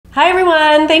Hi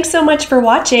everyone, thanks so much for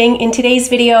watching. In today's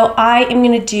video, I am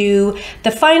going to do the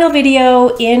final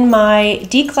video in my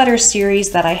declutter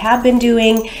series that I have been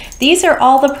doing. These are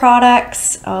all the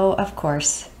products, oh, of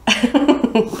course.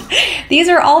 These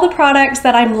are all the products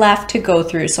that I'm left to go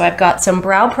through. So I've got some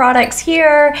brow products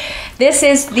here. This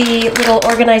is the little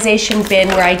organization bin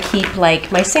where I keep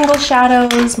like my single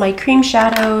shadows, my cream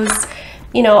shadows,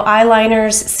 you know,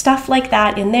 eyeliners, stuff like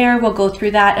that in there. We'll go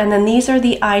through that. And then these are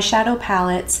the eyeshadow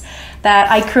palettes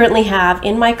that I currently have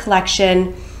in my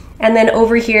collection. And then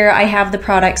over here, I have the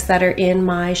products that are in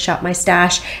my Shop My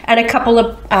Stash and a couple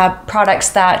of products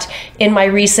that in my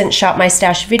recent Shop My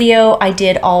Stash video, I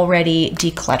did already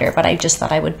declutter, but I just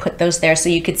thought I would put those there so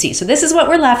you could see. So this is what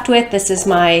we're left with. This is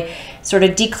my sort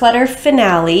of declutter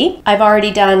finale. I've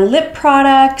already done lip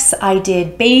products. I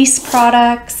did base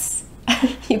products.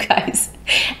 You guys,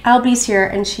 Albie's here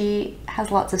and she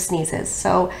has lots of sneezes.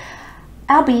 So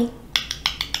Albie.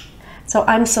 So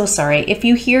I'm so sorry. If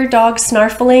you hear dog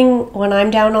snarfling when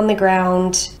I'm down on the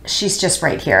ground, she's just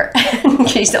right here.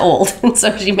 She's old, and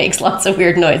so she makes lots of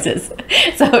weird noises.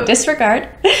 So disregard.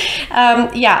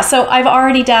 Yeah, so I've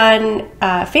already done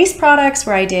face products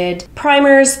where I did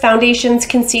primers, foundations,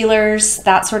 concealers,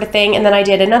 that sort of thing. And then I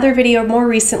did another video more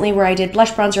recently where I did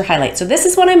blush, bronzer, highlight. So this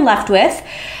is what I'm left with.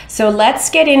 So let's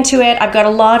get into it. I've got a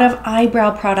lot of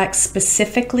eyebrow products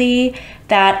specifically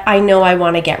that I know I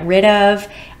want to get rid of.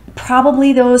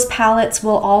 Probably those palettes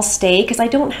will all stay because I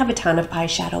don't have a ton of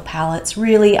eyeshadow palettes.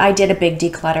 Really, I did a big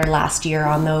declutter last year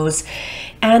on those.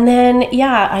 And then,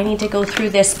 yeah, I need to go through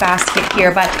this basket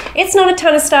here, but it's not a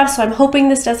ton of stuff, so I'm hoping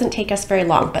this doesn't take us very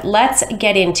long. But let's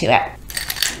get into it.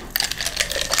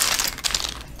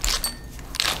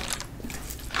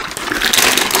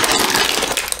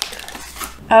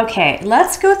 Okay,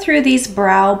 let's go through these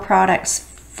brow products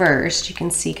first. You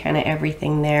can see kind of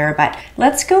everything there, but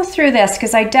let's go through this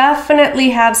because I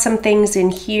definitely have some things in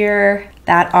here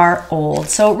that are old.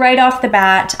 So right off the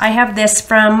bat, I have this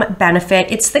from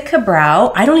Benefit. It's the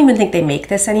Ka-Brow. I don't even think they make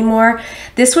this anymore.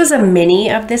 This was a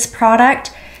mini of this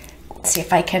product. Let's see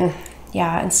if I can,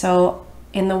 yeah. And so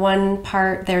in the one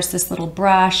part, there's this little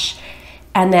brush.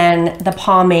 And then the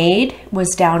pomade was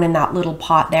down in that little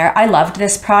pot there. I loved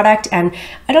this product, and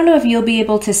I don't know if you'll be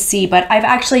able to see, but I've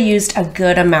actually used a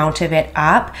good amount of it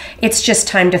up. It's just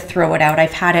time to throw it out.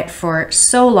 I've had it for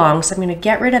so long, so I'm gonna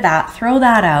get rid of that, throw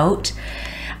that out.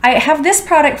 I have this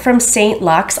product from St.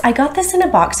 Luxe. I got this in a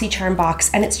BoxyCharm box,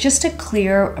 and it's just a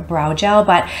clear brow gel,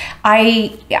 but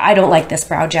I don't like this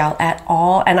brow gel at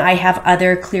all, and I have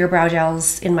other clear brow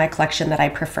gels in my collection that I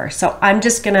prefer. So I'm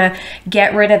just gonna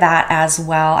get rid of that as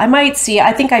well. I might see,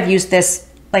 I think I've used this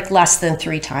like less than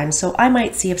 3 times, so I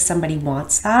might see if somebody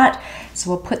wants that.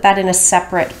 So we'll put that in a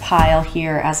separate pile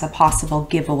here as a possible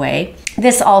giveaway.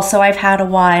 This also I've had a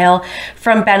while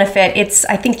from Benefit. It's,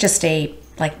 I think, just a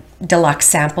like deluxe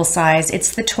sample size.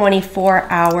 It's the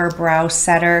 24-hour brow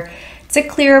setter. It's a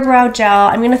clear brow gel.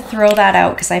 I'm gonna throw that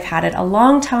out because I've had it a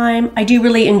long time. I do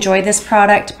really enjoy this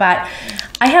product, but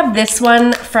I have this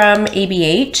one from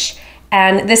ABH,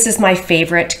 and this is my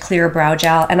favorite clear brow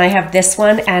gel. And I have this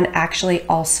one and actually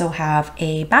also have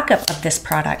a backup of this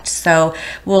product. So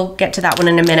we'll get to that one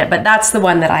in a minute, but that's the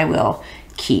one that I will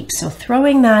keep. So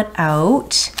throwing that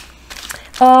out.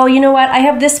 Oh, you know what? I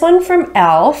have this one from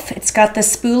e.l.f. It's got the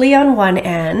spoolie on one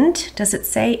end. Does it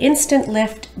say Instant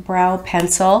Lift Brow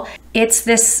Pencil? It's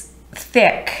this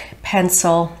thick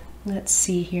pencil. Let's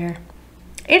see here.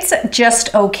 It's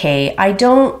just okay. I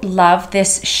don't love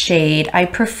this shade. I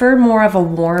prefer more of a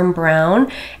warm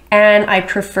brown, and I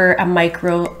prefer a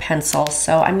micro pencil.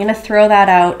 So I'm gonna throw that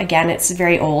out. Again, it's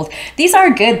very old. These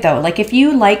are good though. Like if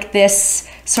you like this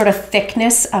sort of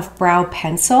thickness of brow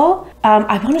pencil,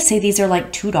 I wanna say these are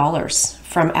like $2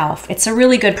 from e.l.f. It's a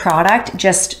really good product,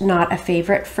 just not a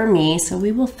favorite for me. So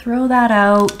we will throw that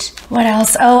out. What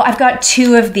else? Oh, I've got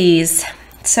 2 of these.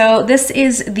 So this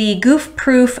is the Goof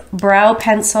Proof Brow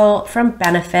Pencil from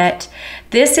Benefit.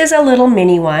 This is a little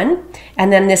mini one,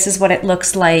 and then this is what it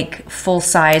looks like full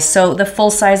size. So the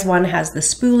full size one has the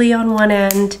spoolie on one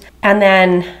end, and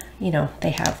then, you know,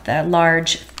 they have the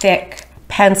large, thick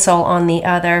pencil on the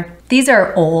other. These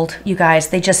are old, you guys.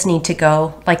 They just need to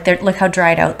go. Like, look how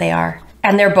dried out they are.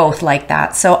 And they're both like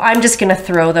that. So I'm just gonna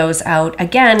throw those out.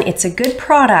 Again, it's a good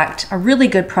product, a really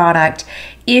good product,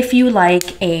 if you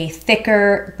like a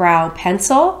thicker brow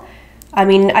pencil. I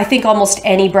mean, I think almost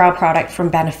any brow product from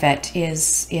Benefit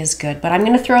is good, but I'm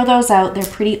gonna throw those out. They're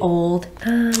pretty old.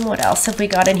 What else have we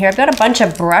got in here? I've got a bunch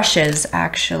of brushes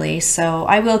actually, so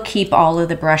I will keep all of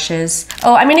the brushes.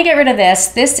 Oh, I'm gonna get rid of this.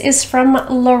 This is from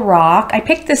Lorac. I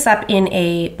picked this up in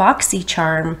a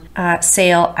BoxyCharm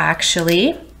sale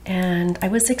actually. and I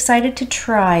was excited to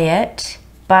try it,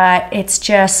 but it's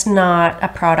just not a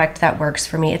product that works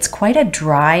for me. It's quite a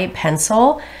dry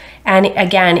pencil. And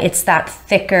again, it's that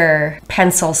thicker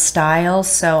pencil style,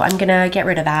 so I'm gonna get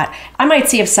rid of that. I might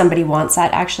see if somebody wants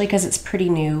that actually, because it's pretty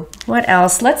new. What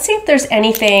else? Let's see if there's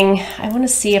anything. I wanna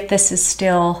see if this is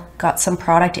still got some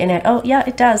product in it. Oh yeah,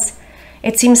 it does.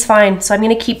 It seems fine, so I'm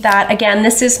gonna keep that. Again,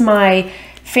 this is my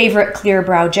favorite clear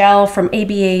brow gel from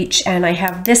ABH, and I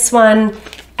have this one,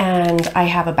 and I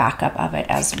have a backup of it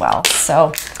as well.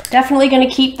 So definitely gonna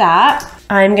keep that.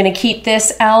 I'm gonna keep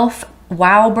this e.l.f.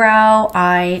 Wow Brow.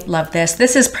 I love this.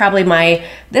 This is probably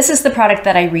this is the product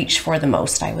that I reach for the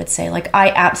most, I would say. Like,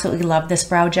 I absolutely love this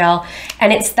brow gel.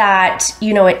 And it's that,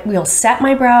 you know, it will set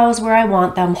my brows where I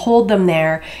want them, hold them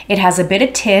there. It has a bit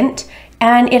of tint,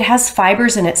 and it has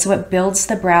fibers in it, so it builds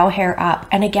the brow hair up.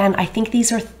 And again, I think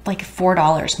these are like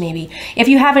 $4 maybe. If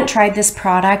you haven't tried this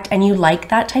product and you like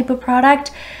that type of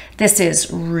product, this is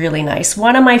really nice.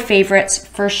 One of my favorites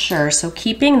for sure, so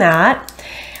keeping that.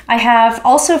 I have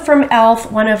also from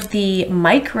e.l.f. one of the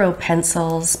micro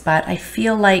pencils, but I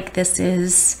feel like this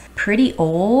is pretty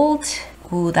old.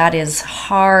 Ooh, that is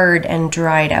hard and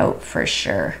dried out for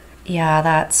sure. Yeah,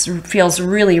 that feels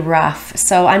really rough.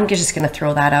 So I'm just gonna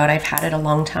throw that out. I've had it a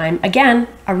long time. Again,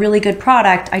 a really good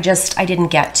product. I didn't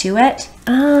get to it.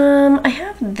 I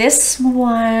have this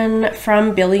one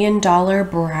from Billion Dollar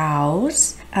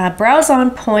Brows. Brows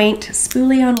on Point,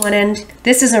 spoolie on one end.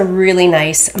 This is a really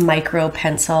nice micro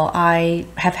pencil. I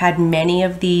have had many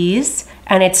of these,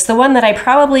 and it's the one that I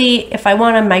probably, if I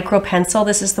want a micro pencil,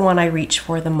 this is the one I reach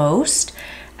for the most.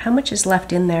 How much is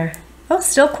left in there? Oh,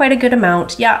 still quite a good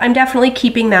amount. Yeah, I'm definitely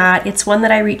keeping that. It's one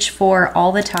that I reach for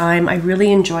all the time. I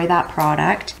really enjoy that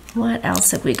product. What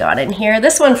else have we got in here?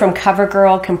 This one from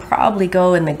CoverGirl can probably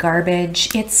go in the garbage.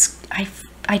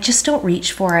 I just don't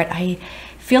reach for it. I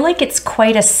feel like it's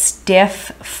quite a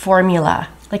stiff formula.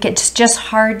 Like, it's just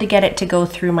hard to get it to go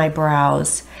through my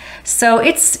brows. So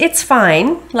it's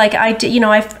fine. Like,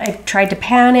 I've tried to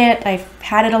pan it. I've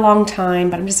had it a long time,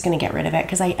 but I'm just gonna get rid of it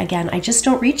because I just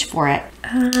don't reach for it.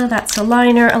 That's a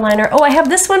liner. Oh, I have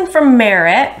this one from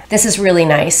Merit. This is really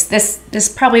nice. This is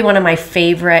probably one of my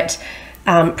favorite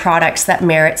products that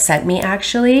Merit sent me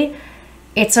actually.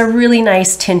 It's a really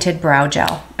nice tinted brow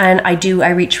gel, and I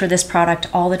reach for this product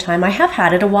all the time. I have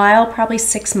had it a while, probably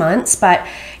 6 months, but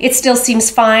it still seems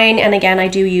fine, and again, I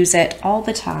do use it all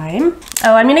the time.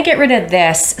 Oh, I'm gonna get rid of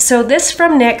this. So this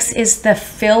from NYX is the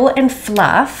Fill and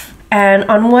Fluff, and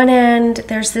on one end,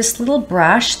 there's this little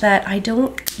brush that I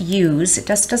don't use. It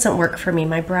just doesn't work for me.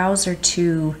 My brows are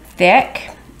too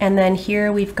thick, and then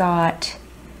here we've got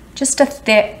just a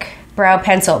thick brow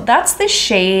pencil. That's the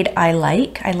shade I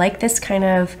like. I like this kind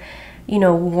of, you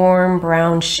know, warm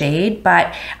brown shade,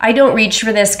 but I don't reach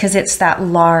for this because it's that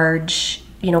large,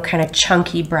 you know, kind of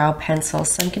chunky brow pencil.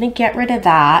 So I'm gonna get rid of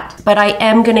that, but I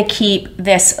am gonna keep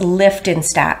this Lift and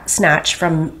Snatch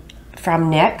from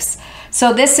NYX.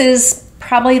 So this is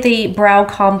probably the brow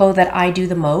combo that I do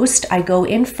the most. I go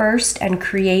in first and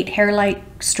create hair-like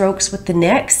strokes with the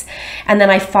NYX, and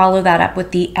then I follow that up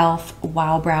with the e.l.f.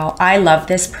 Wow Brow. I love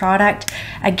this product.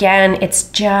 Again, it's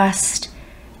just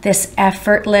this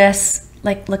effortless,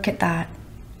 like, look at that.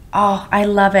 Oh, I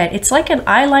love it. It's like an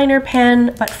eyeliner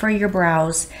pen, but for your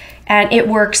brows, and it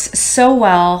works so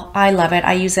well. I love it.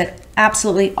 I use it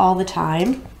absolutely all the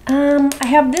time. I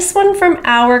have this one from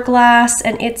Hourglass,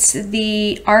 and it's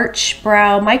the Arch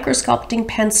Brow Micro Sculpting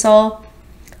Pencil.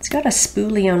 It's got a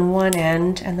spoolie on one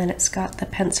end, and then it's got the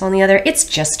pencil on the other. It's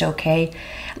just okay.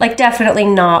 Like, definitely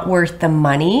not worth the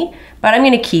money, but I'm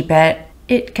gonna keep it.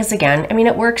 Because again, I mean,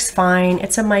 it works fine.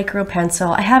 It's a micro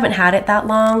pencil. I haven't had it that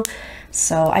long,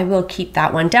 so I will keep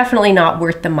that one. Definitely not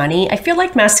worth the money. I feel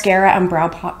like mascara and brow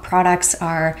products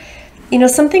are, you know,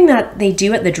 something that they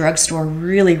do at the drugstore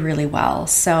really, really well.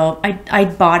 So I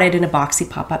bought it in a Boxy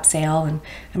pop-up sale, and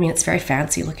I mean, it's very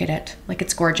fancy. Look at it, like,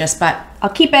 it's gorgeous, but I'll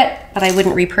keep it, but I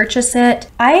wouldn't repurchase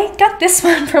it. I got this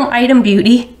one from Item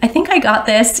Beauty. I think I got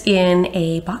this in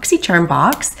a BoxyCharm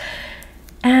box,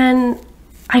 and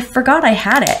I forgot I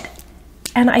had it.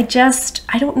 And I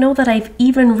don't know that I've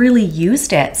even really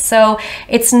used it. So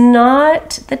it's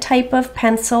not the type of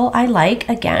pencil I like.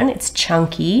 Again, it's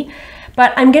chunky,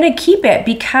 but I'm gonna keep it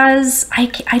because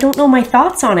I don't know my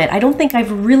thoughts on it. I don't think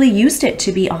I've really used it,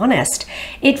 to be honest.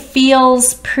 It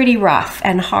feels pretty rough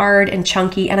and hard and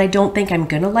chunky, and I don't think I'm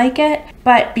gonna like it.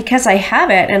 But because I have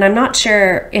it, and I'm not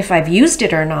sure if I've used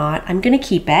it or not, I'm gonna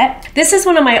keep it. This is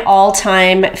one of my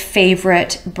all-time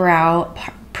favorite brow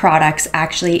products,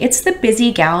 actually. It's the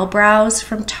Busy Gal Brows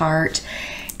from Tarte,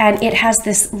 and it has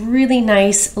this really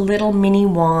nice little mini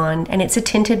wand, and it's a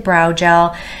tinted brow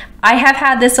gel. I have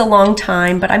had this a long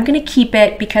time, but I'm gonna keep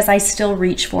it because I still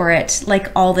reach for it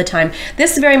like all the time.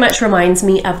 This very much reminds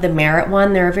me of the Merit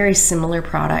one. They're a very similar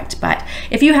product, but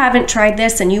if you haven't tried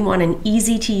this and you want an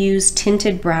easy to use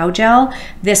tinted brow gel,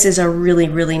 this is a really,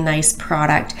 really nice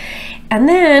product. And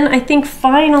then I think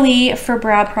finally for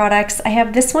brow products, I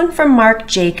have this one from Marc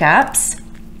Jacobs.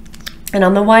 And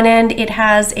on the one end, it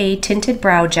has a tinted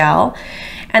brow gel.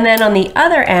 And then on the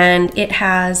other end, it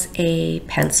has a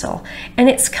pencil. And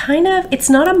it's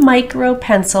not a micro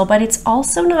pencil, but it's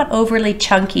also not overly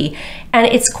chunky. And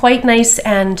it's quite nice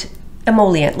and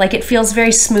emollient. Like it feels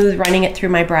very smooth running it through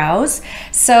my brows.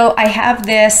 So I have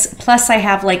this, plus I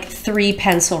have like 3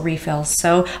 pencil refills.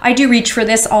 So I do reach for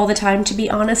this all the time, to be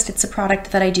honest. It's a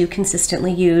product that I do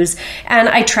consistently use, and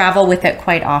I travel with it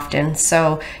quite often.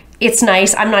 So it's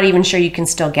nice. I'm not even sure you can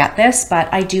still get this,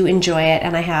 but I do enjoy it,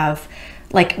 and I have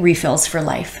like refills for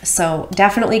life. So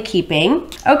definitely keeping.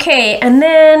 Okay, and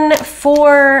then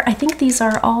I think these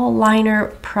are all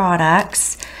liner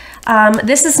products.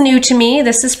 This is new to me.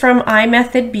 This is from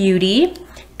iMethod Beauty,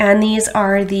 and these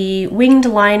are the winged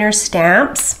liner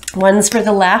stamps. One's for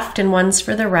the left and one's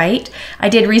for the right. I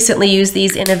did recently use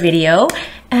these in a video,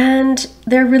 and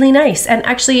they're really nice. And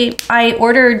actually, I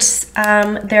ordered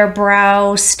their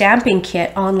brow stamping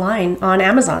kit online on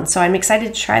Amazon, so I'm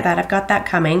excited to try that. I've got that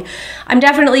coming. I'm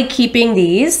definitely keeping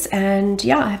these, and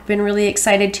yeah, I've been really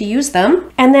excited to use them.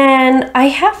 And then I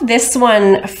have this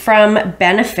one from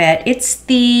Benefit. It's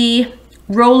the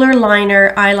roller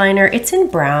liner eyeliner. It's in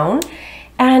brown.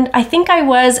 And I think I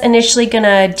was initially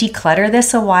gonna declutter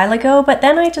this a while ago, but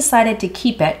then I decided to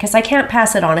keep it because I can't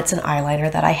pass it on. It's an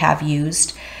eyeliner that I have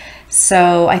used.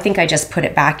 So I think I just put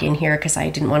it back in here because I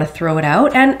didn't want to throw it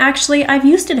out. And actually, I've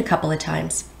used it a couple of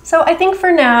times. So I think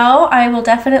for now, I will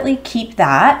definitely keep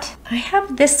that. I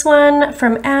have this one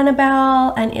from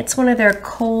Annabelle, and it's one of their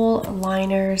kohl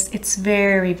liners. It's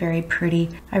very, very pretty.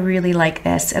 I really like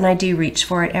this, and I do reach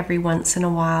for it every once in a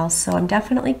while, so I'm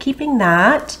definitely keeping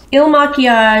that. Il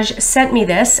Maquillage sent me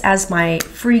this as my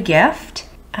free gift.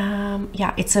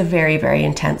 Yeah, it's a very, very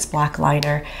intense black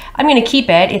liner. I'm gonna keep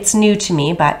it. It's new to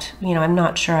me, but you know, I'm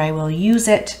not sure I will use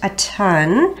it a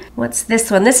ton. What's this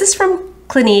one? This is from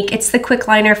Clinique. It's the quick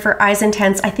liner for Eyes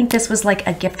Intense. I think this was like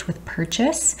a gift with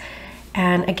purchase.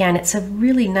 And again, it's a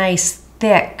really nice,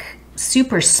 thick,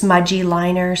 super smudgy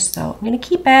liner, so I'm gonna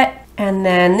keep it. And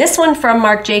then this one from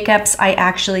Marc Jacobs, I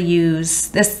actually use,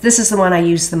 this is the one I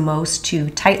use the most to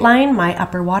tightline my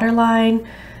upper waterline.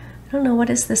 I don't know, what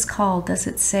is this called? Does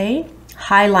it say?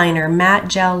 Highliner, matte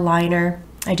gel liner.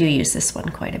 I do use this one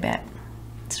quite a bit.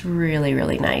 It's really,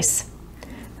 really nice.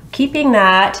 Keeping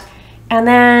that. And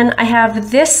then I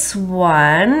have this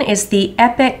one, is the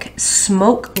Epic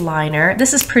Smoke Liner.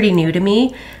 This is pretty new to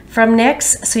me from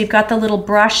NYX. So you've got the little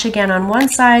brush again on one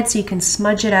side so you can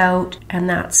smudge it out, and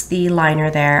that's the liner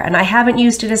there. And I haven't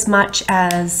used it as much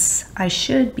as I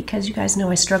should because you guys know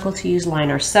I struggle to use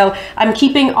liners. So I'm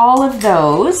keeping all of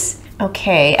those.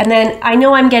 Okay, and then I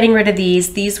know I'm getting rid of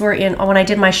these. These were in, when I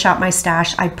did my Shop My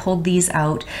Stash, I pulled these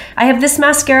out. I have this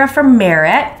mascara from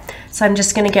Merit. So I'm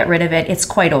just gonna get rid of it. It's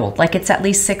quite old, like it's at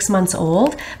least 6 months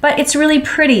old, but it's really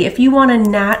pretty. If you want a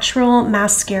natural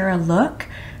mascara look,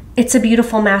 it's a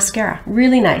beautiful mascara,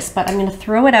 really nice, but I'm gonna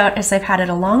throw it out as I've had it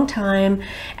a long time.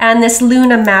 And this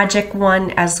Luna Magic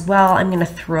one as well, I'm gonna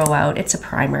throw out. It's a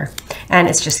primer, and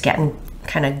it's just getting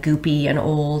kind of goopy and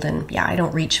old, and yeah, I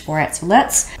don't reach for it. So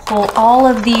let's pull all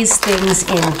of these things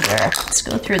in here. Let's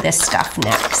go through this stuff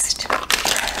next.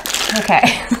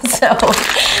 Okay, so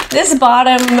this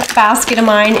bottom basket of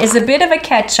mine is a bit of a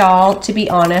catch-all, to be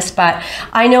honest, but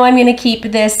I know I'm gonna keep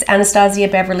this Anastasia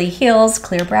Beverly Hills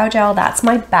Clear Brow Gel. That's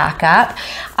my backup.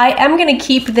 I am gonna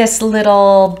keep this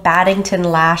little Baddington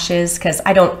lashes because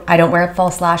I don't wear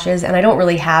false lashes, and I don't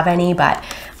really have any, but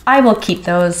I will keep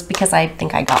those because I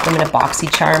think I got them in a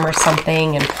BoxyCharm or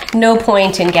something, and no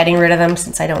point in getting rid of them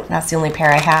since that's the only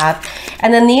pair I have.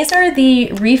 And then these are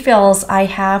the refills I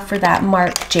have for that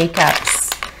Marc Jacobs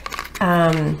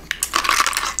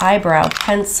eyebrow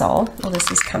pencil. Well, this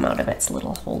has come out of its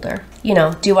little holder. You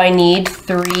know, do I need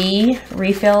 3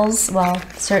 refills? Well,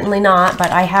 certainly not, but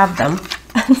I have them.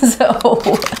 So,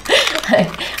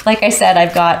 like I said,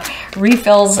 I've got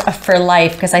refills for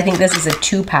life because I think this is a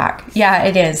 2-pack. Yeah,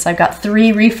 it is. I've got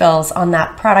 3 refills on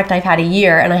that product I've had a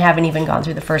year, and I haven't even gone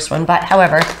through the first one. But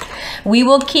however, we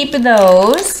will keep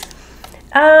those.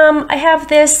 I have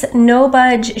this No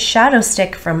Budge Shadow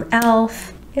Stick from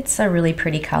e.l.f. It's a really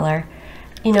pretty color.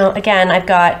 You know, again, I've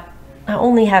got I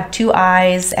only have 2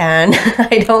 eyes and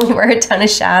I don't wear a ton of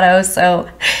shadow, so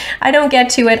I don't get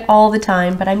to it all the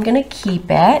time, but I'm gonna keep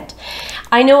it.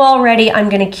 I know already I'm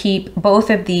gonna keep both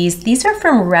of these. These are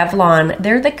from Revlon.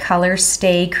 They're the Color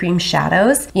Stay Cream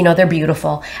Shadows. You know, they're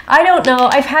beautiful. I don't know,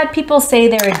 I've had people say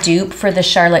they're a dupe for the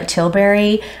Charlotte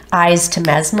Tilbury Eyes to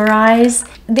Mesmerize.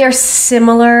 They're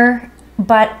similar,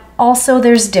 but also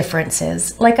there's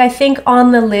differences. Like, I think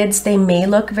on the lids they may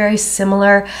look very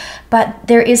similar, but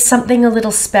there is something a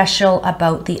little special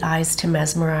about the Eyes to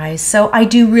Mesmerize. So I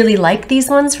do really like these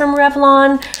ones from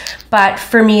Revlon, but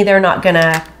for me they're not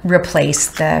gonna replace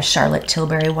the Charlotte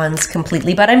Tilbury ones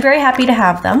completely, but I'm very happy to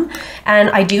have them, and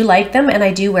I do like them and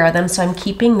I do wear them, so I'm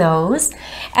keeping those.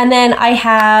 And then I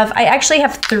actually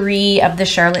have 3 of the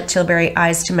Charlotte Tilbury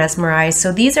Eyes to Mesmerize.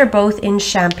 So these are both in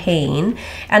Champagne,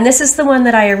 and this is the one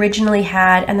that I originally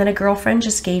had, and then a girlfriend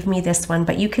just gave me this one.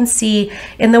 But you can see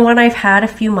in the one I've had a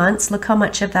few months, look how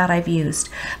much of that I've used.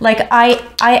 Like, I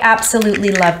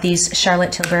absolutely love these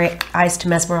Charlotte Tilbury Eyes to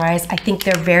Mesmerize. I think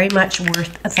they're very much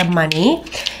worth the money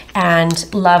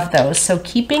and love those, so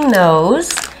keeping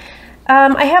those.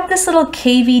 I have this little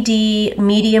KVD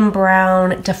medium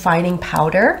brown defining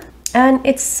powder, and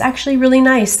it's actually really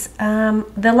nice.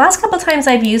 The last couple times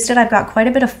I've used it, I've got quite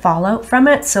a bit of fallout from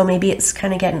it, so maybe it's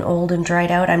kind of getting old and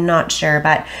dried out, I'm not sure,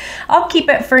 but I'll keep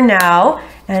it for now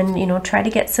and, you know, try to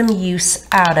get some use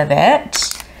out of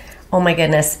it. Oh my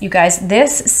goodness, you guys,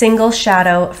 this single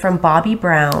shadow from Bobbi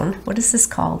Brown, what is this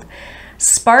called?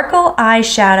 Sparkle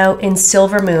Eyeshadow in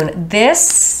Silver Moon.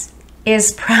 This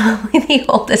is probably the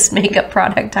oldest makeup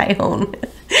product I own.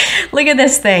 Look at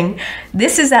this thing.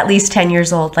 This is at least 10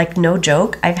 years old, like no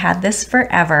joke. I've had this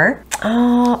forever.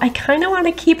 Oh, I kind of want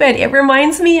to keep it. It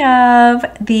reminds me of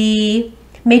the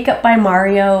Makeup by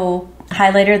Mario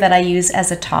highlighter that I use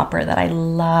as a topper that I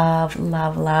love,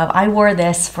 love, love. I wore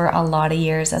this for a lot of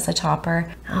years as a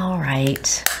topper. All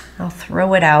right, I'll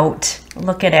throw it out.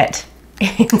 Look at it.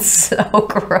 It's so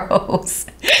gross.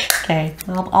 Okay,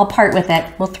 I'll part with it.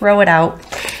 We'll throw it out.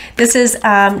 This is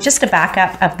just a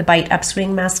backup of the Bite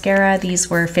Upswing mascara.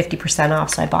 These were 50%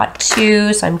 off, so I bought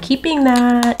 2, so I'm keeping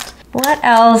that. What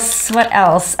else? What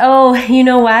else? Oh, you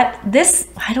know what? This,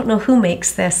 I don't know who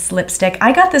makes this lipstick.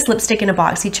 I got this lipstick in a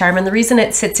BoxyCharm, and the reason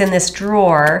it sits in this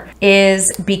drawer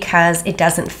is because it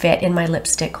doesn't fit in my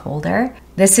lipstick holder.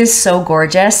 This is so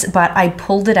gorgeous, but I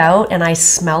pulled it out and I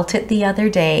smelt it the other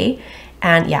day,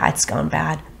 and yeah, it's gone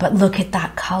bad. But look at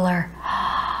that color.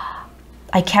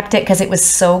 I kept it because it was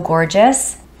so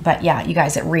gorgeous. But yeah, you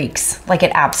guys, it reeks. Like,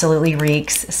 it absolutely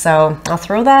reeks. So I'll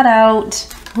throw that out.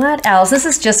 What else? This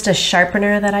is just a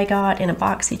sharpener that I got in a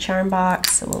BoxyCharm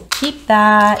box, so we'll keep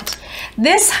that.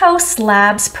 This House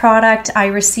Labs product I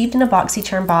received in a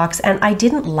BoxyCharm box, and I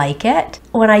didn't like it.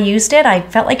 When I used it, I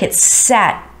felt like it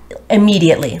set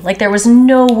immediately. Like, there was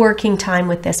no working time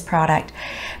with this product.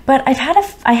 But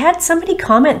I had somebody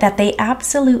comment that they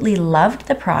absolutely loved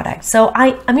the product. So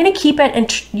I'm going to keep it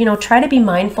and, you know, try to be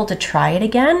mindful to try it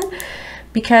again,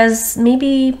 because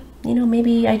maybe, you know,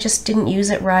 maybe I just didn't use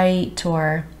it right,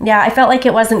 or yeah, I felt like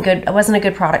it wasn't good. It wasn't a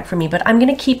good product for me, but I'm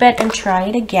going to keep it and try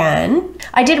it again.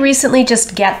 I did recently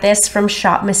just get this from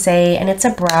Shop Missy, and it's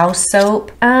a brow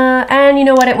soap. And you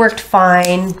know what? It worked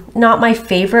fine. Not my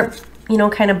favorite, you know,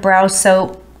 kind of brow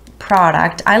soap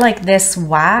product. I like this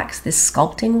wax, this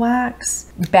sculpting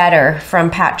wax, better from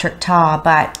Patrick Ta,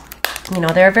 but you know,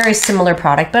 they're a very similar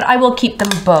product, but I will keep them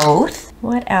both.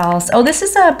 What else? Oh, this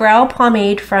is a brow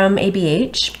pomade from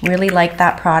ABH. Really like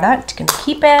that product. Gonna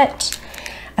keep it.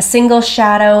 A single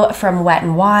shadow from Wet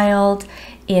n Wild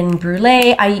in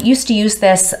Brulee. I used to use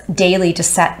this daily to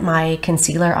set my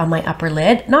concealer on my upper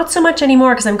lid. Not so much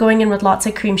anymore because I'm going in with lots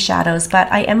of cream shadows, but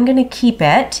I am gonna keep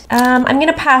it. I'm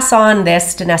gonna pass on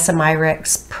this Danessa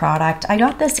Myricks product. I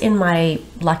got this in my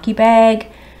lucky bag,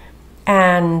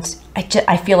 and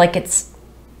I feel like it's,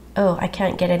 oh, I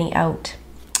can't get any out.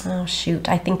 Oh shoot,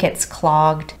 I think it's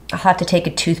clogged. I'll have to take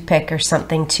a toothpick or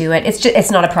something to it.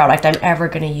 It's not a product I'm ever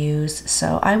gonna use,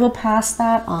 so I will pass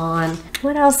that on.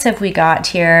 What else have we got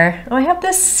here? Oh, I have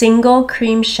this single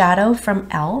cream shadow from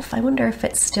e.l.f. I wonder if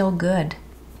it's still good.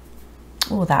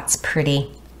 Oh, that's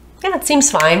pretty. Yeah, it seems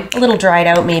fine. A little dried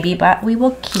out maybe, but we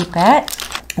will keep it.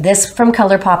 This from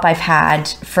ColourPop I've had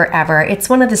forever. It's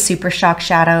one of the Super Shock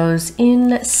shadows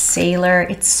in Sailor.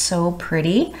 It's so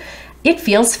pretty. It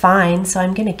feels fine, so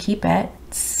I'm gonna keep it.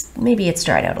 Maybe it's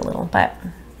dried out a little, but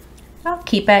I'll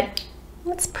keep it.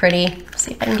 It's pretty.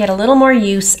 See if I can get a little more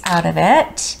use out of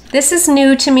it. This is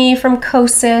new to me from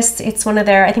Kosas. It's one of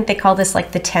their, I think they call this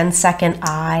like the 10-second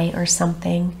eye or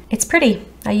something. It's pretty.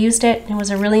 I used it. It was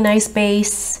a really nice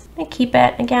base. I keep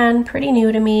it. Again, pretty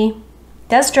new to me.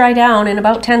 does dry down in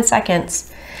about 10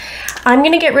 seconds. I'm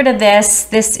gonna get rid of this.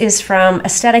 This is from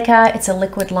Estetica. It's a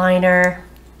liquid liner.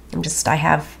 I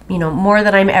have, you know, more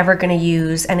than I'm ever gonna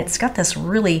use, and it's got this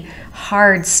really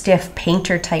hard, stiff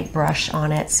painter type brush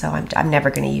on it, so I'm never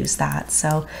gonna use that. So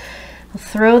I'll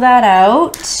throw that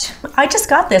out. I just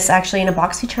got this actually in a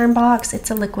BoxyCharm box.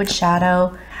 It's a liquid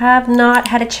shadow. Have not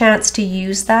had a chance to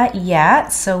use that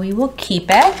yet, so we will keep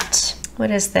it.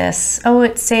 What is this? Oh,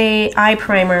 it's a eye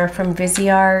primer from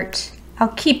Viseart. I'll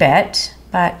keep it,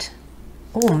 but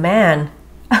oh man.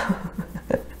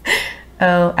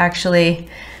 Oh, actually,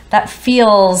 that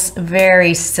feels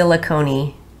very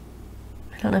silicone-y.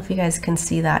 I don't know if you guys can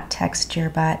see that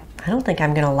texture, but I don't think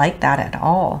I'm gonna like that at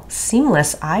all.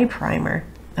 Seamless eye primer.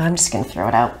 I'm just gonna throw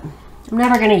it out. I'm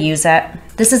never gonna use it.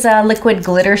 This is a liquid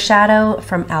glitter shadow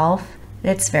from e.l.f.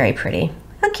 It's very pretty.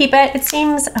 I'll keep it. It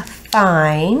seems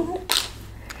fine.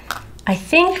 I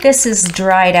think this is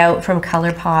dried out from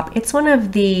ColourPop. It's one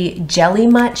of the Jelly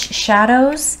Much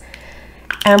shadows.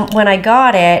 And when I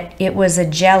got it, it was a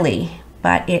jelly,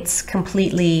 but it's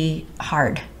completely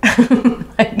hard.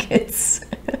 Like it's,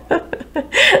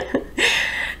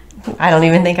 I don't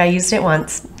even think I used it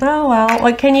once. Oh well,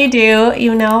 what can you do?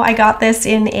 You know, I got this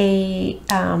in a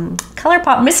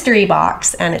ColourPop mystery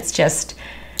box, and it's just,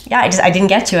 yeah, I didn't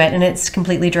get to it, and it's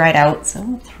completely dried out.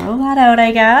 So throw that out,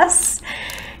 I guess.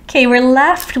 Okay, we're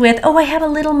left with, oh, I have a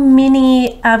little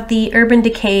mini of the Urban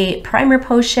Decay Primer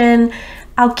Potion.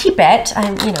 I'll keep it.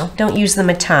 You know, don't use them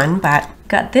a ton, but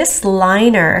got this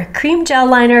liner, cream gel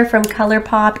liner from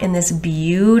ColourPop in this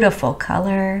beautiful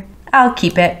color. I'll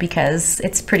keep it because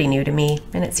it's pretty new to me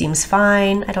and it seems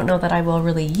fine. I don't know that I will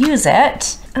really use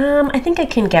it. I think I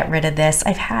can get rid of this.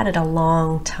 I've had it a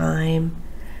long time.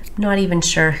 Not even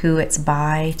sure who it's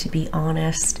by, to be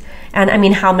honest. And I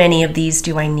mean, how many of these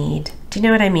do I need? Do you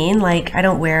know what I mean? Like, I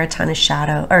don't wear a ton of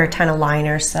shadow or a ton of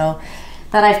liner, so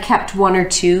that I've kept one or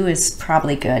two is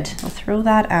probably good. I'll throw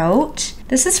that out.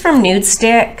 This is from Nude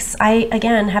Sticks. I,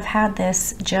 again, have had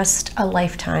this just a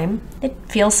lifetime. It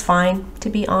feels fine, to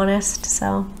be honest,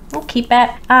 so I'll keep it.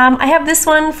 I have this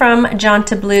one from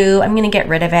Janta Blue. I'm gonna get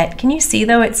rid of it. Can you see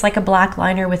though, it's like a black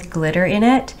liner with glitter in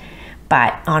it?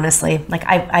 But honestly, like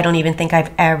I don't even think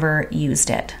I've ever used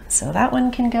it. So that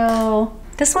one can go.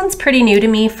 This one's pretty new to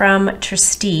me from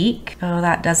Tristique. Oh,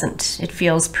 that doesn't, it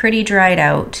feels pretty dried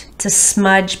out. It's a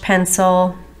smudge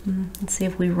pencil. Let's see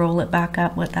if we roll it back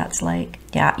up, what that's like.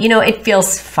 Yeah, you know, it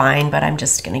feels fine, but I'm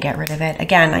just gonna get rid of it.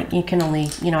 Again, you can only,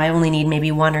 you know, I only need maybe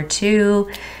one or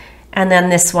two. And then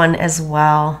this one as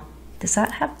well. Does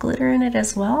that have glitter in it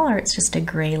as well, or it's just a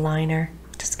gray liner?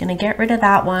 Just gonna get rid of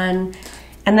that one.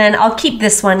 And then I'll keep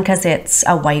this one because it's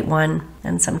a white one,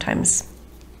 and sometimes,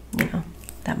 you know,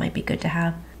 that might be good to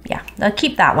have. Yeah, I'll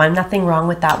keep that one. Nothing wrong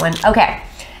with that one. Okay,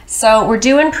 so we're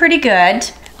doing pretty good.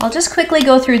 I'll just quickly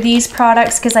go through these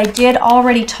products because I did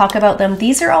already talk about them.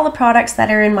 These are all the products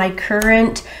that are in my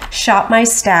current Shop My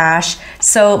Stash.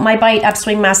 So my Bite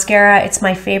Upswing Mascara, it's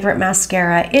my favorite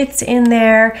mascara. It's in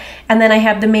there. And then I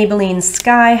have the Maybelline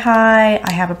Sky High.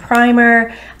 I have a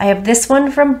primer. I have this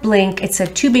one from Blink. It's a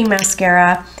tubing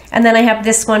mascara. And then I have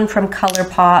this one from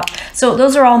ColourPop. So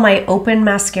those are all my open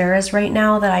mascaras right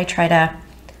now that I try to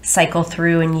cycle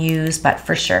through and use, but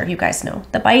for sure, you guys know,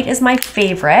 the Bite is my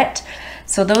favorite.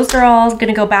 So those are all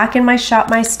gonna go back in my Shop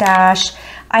My Stash.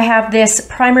 I have this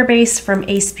primer base from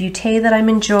Ace Beauté that I'm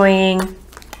enjoying.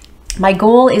 My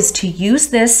goal is to use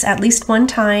this at least one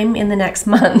time in the next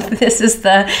month. This is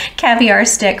the Caviar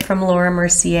Stick from Laura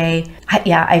Mercier.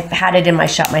 Yeah, I've had it in my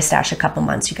Shop My Stash a couple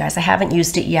months, you guys. I haven't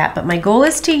used it yet, but my goal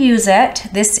is to use it.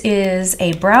 This is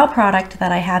a brow product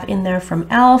that I have in there from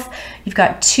e.l.f. You've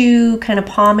got two kind of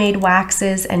pomade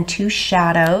waxes and two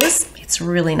shadows. It's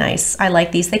really nice. I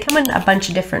like these. They come in a bunch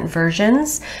of different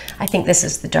versions. I think this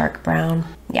is the dark brown.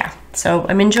 Yeah, so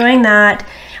I'm enjoying that.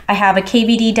 I have a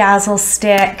KVD Dazzle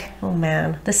stick. Oh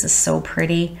man, this is so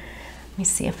pretty. Let me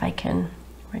see if I can,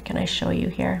 where can I show you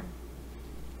here?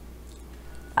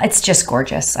 It's just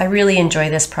gorgeous. I really enjoy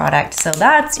this product. So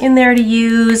that's in there to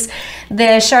use.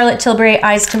 The Charlotte Tilbury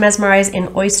Eyes to Mesmerize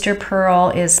in Oyster Pearl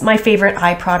is my favorite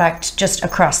eye product just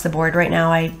across the board right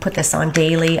now. I put this on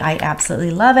daily. I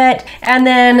absolutely love it. And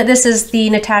then this is the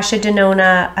Natasha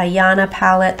Denona Ayana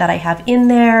palette that I have in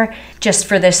there just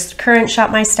for this current Shop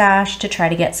My Stash to try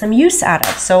to get some use out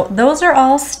of. So those are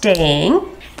all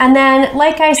staying. And then,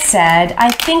 like I said, I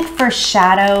think for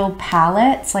shadow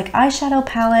palettes, like eyeshadow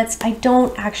palettes, I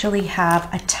don't actually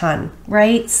have a ton,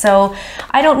 right? So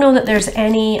I don't know that there's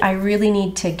any I really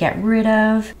need to get rid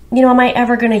of. You know, am I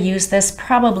ever gonna use this?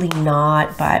 Probably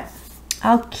not, but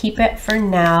I'll keep it for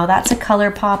now. That's a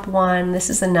ColourPop one. This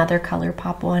is another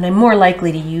ColourPop one. I'm more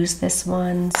likely to use this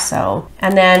one. So,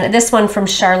 and then this one from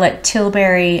Charlotte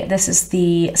Tilbury. This is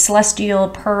the Celestial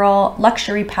Pearl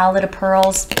Luxury Palette of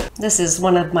Pearls. This is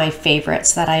one of my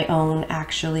favorites that I own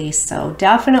actually. So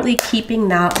definitely keeping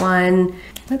that one.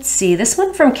 Let's see, this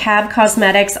one from Cab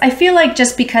Cosmetics. I feel like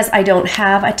just because I don't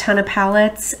have a ton of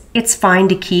palettes, it's fine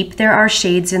to keep. There are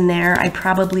shades in there I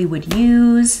probably would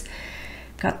use.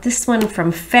 Got this one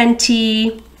from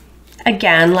Fenty.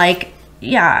 Again, like,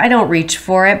 yeah, I don't reach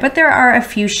for it, but there are a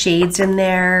few shades in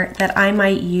there that I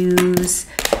might use.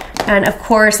 And of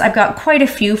course, I've got quite a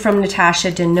few from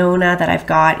Natasha Denona that I've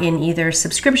got in either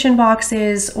subscription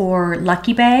boxes or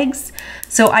lucky bags.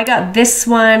 So I got this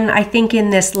one, I think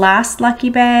in this last lucky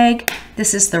bag.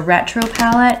 This is the Retro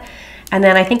palette. And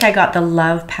then I think I got the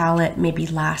Love palette maybe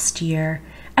last year.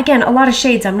 Again, a lot of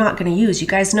shades I'm not going to use. You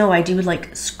guys know I do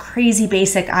like crazy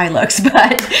basic eye looks,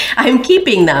 but I'm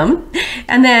keeping them.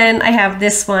 And then I have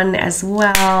this one as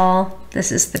well.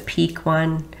 This is the Peak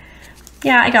one.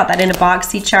 Yeah, I got that in a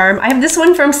boxy charm. I have this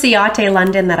one from Ciate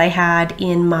London that I had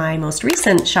in my most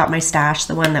recent Shop My Stash,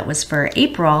 the one that was for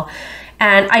April.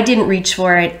 And I didn't reach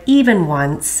for it even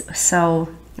once.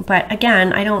 So, but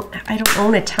again, I don't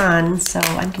own a ton, so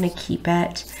I'm going to keep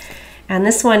it. And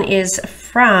this one is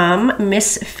from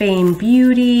Miss Fame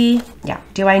Beauty. Yeah,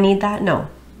 do I need that? No,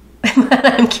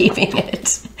 I'm keeping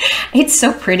it. It's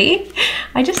so pretty.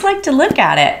 I just like to look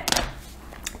at it.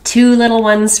 Two little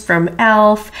ones from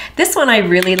e.l.f. This one I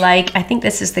really like. I think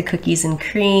this is the Cookies and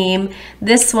Cream.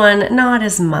 This one, not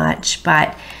as much,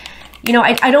 but you know,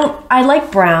 I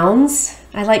like browns.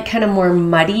 I like kind of more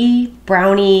muddy,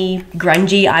 browny,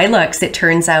 grungy eye looks, it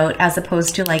turns out, as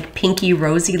opposed to like pinky,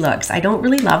 rosy looks. I don't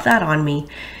really love that on me.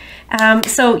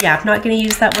 So yeah, I'm not going to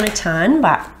use that one a ton,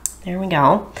 but there we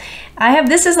go.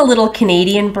 This is a little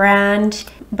Canadian brand,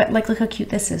 but like, look how cute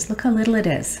this is. Look how little it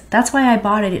is. That's why I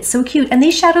bought it. It's so cute. And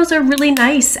these shadows are really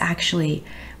nice, actually.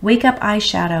 Wake Up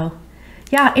Eyeshadow.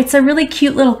 Yeah, it's a really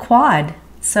cute little quad.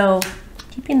 So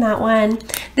keeping that one.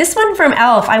 This one from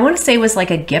e.l.f. I want to say was like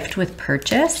a gift with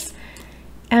purchase.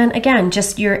 And again,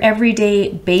 just your everyday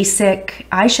basic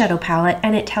eyeshadow palette,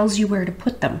 and it tells you where to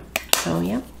put them. So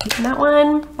yeah, keeping that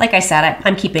one. Like I said,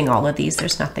 I'm keeping all of these.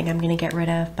 There's nothing I'm going to get rid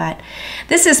of, but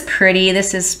this is pretty.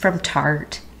 This is from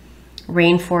Tarte.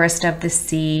 Rainforest of the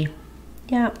Sea.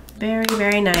 Yeah, very,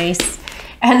 very nice.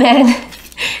 And then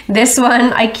this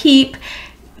one I keep,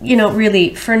 you know,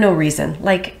 really for no reason.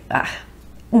 Like,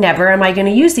 never am I going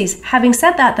to use these. Having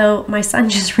said that, though, my son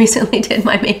just recently did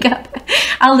my makeup.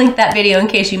 I'll link that video in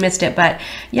case you missed it. But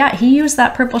yeah, he used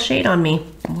that purple shade on me.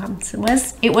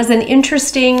 It was an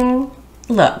interesting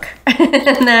look.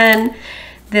 And then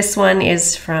this one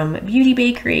is from Beauty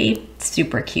Bakery.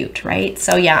 Super cute, right?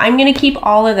 So yeah, I'm going to keep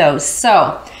all of those.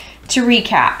 So to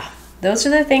recap, those are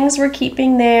the things we're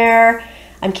keeping there.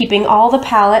 I'm keeping all the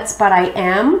palettes, but I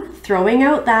am throwing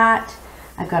out that.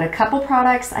 I've got a couple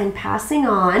products I'm passing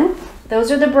on.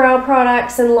 Those are the brow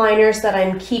products and liners that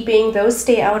I'm keeping. Those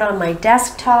stay out on my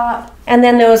desktop. And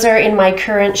then those are in my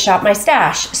current Shop My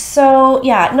Stash. So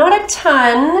yeah, not a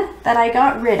ton that I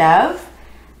got rid of,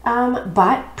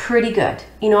 but pretty good.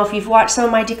 You know, if you've watched some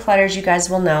of my declutters, you guys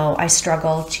will know I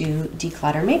struggle to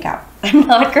declutter makeup. I'm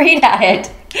not great at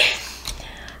it.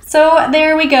 So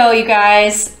there we go, you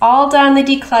guys. All done the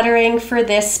decluttering for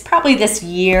probably this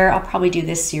year. I'll probably do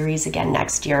this series again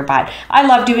next year, but I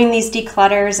love doing these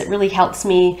declutters. It really helps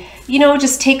me, you know,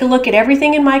 just take a look at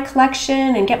everything in my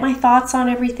collection and get my thoughts on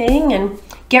everything and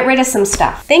get rid of some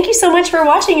stuff. Thank you so much for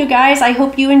watching, you guys. I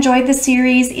hope you enjoyed the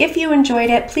series. If you enjoyed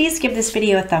it, please give this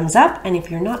video a thumbs up. And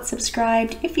if you're not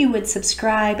subscribed, if you would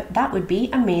subscribe, that would be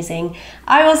amazing.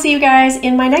 I will see you guys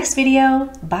in my next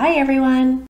video. Bye, everyone.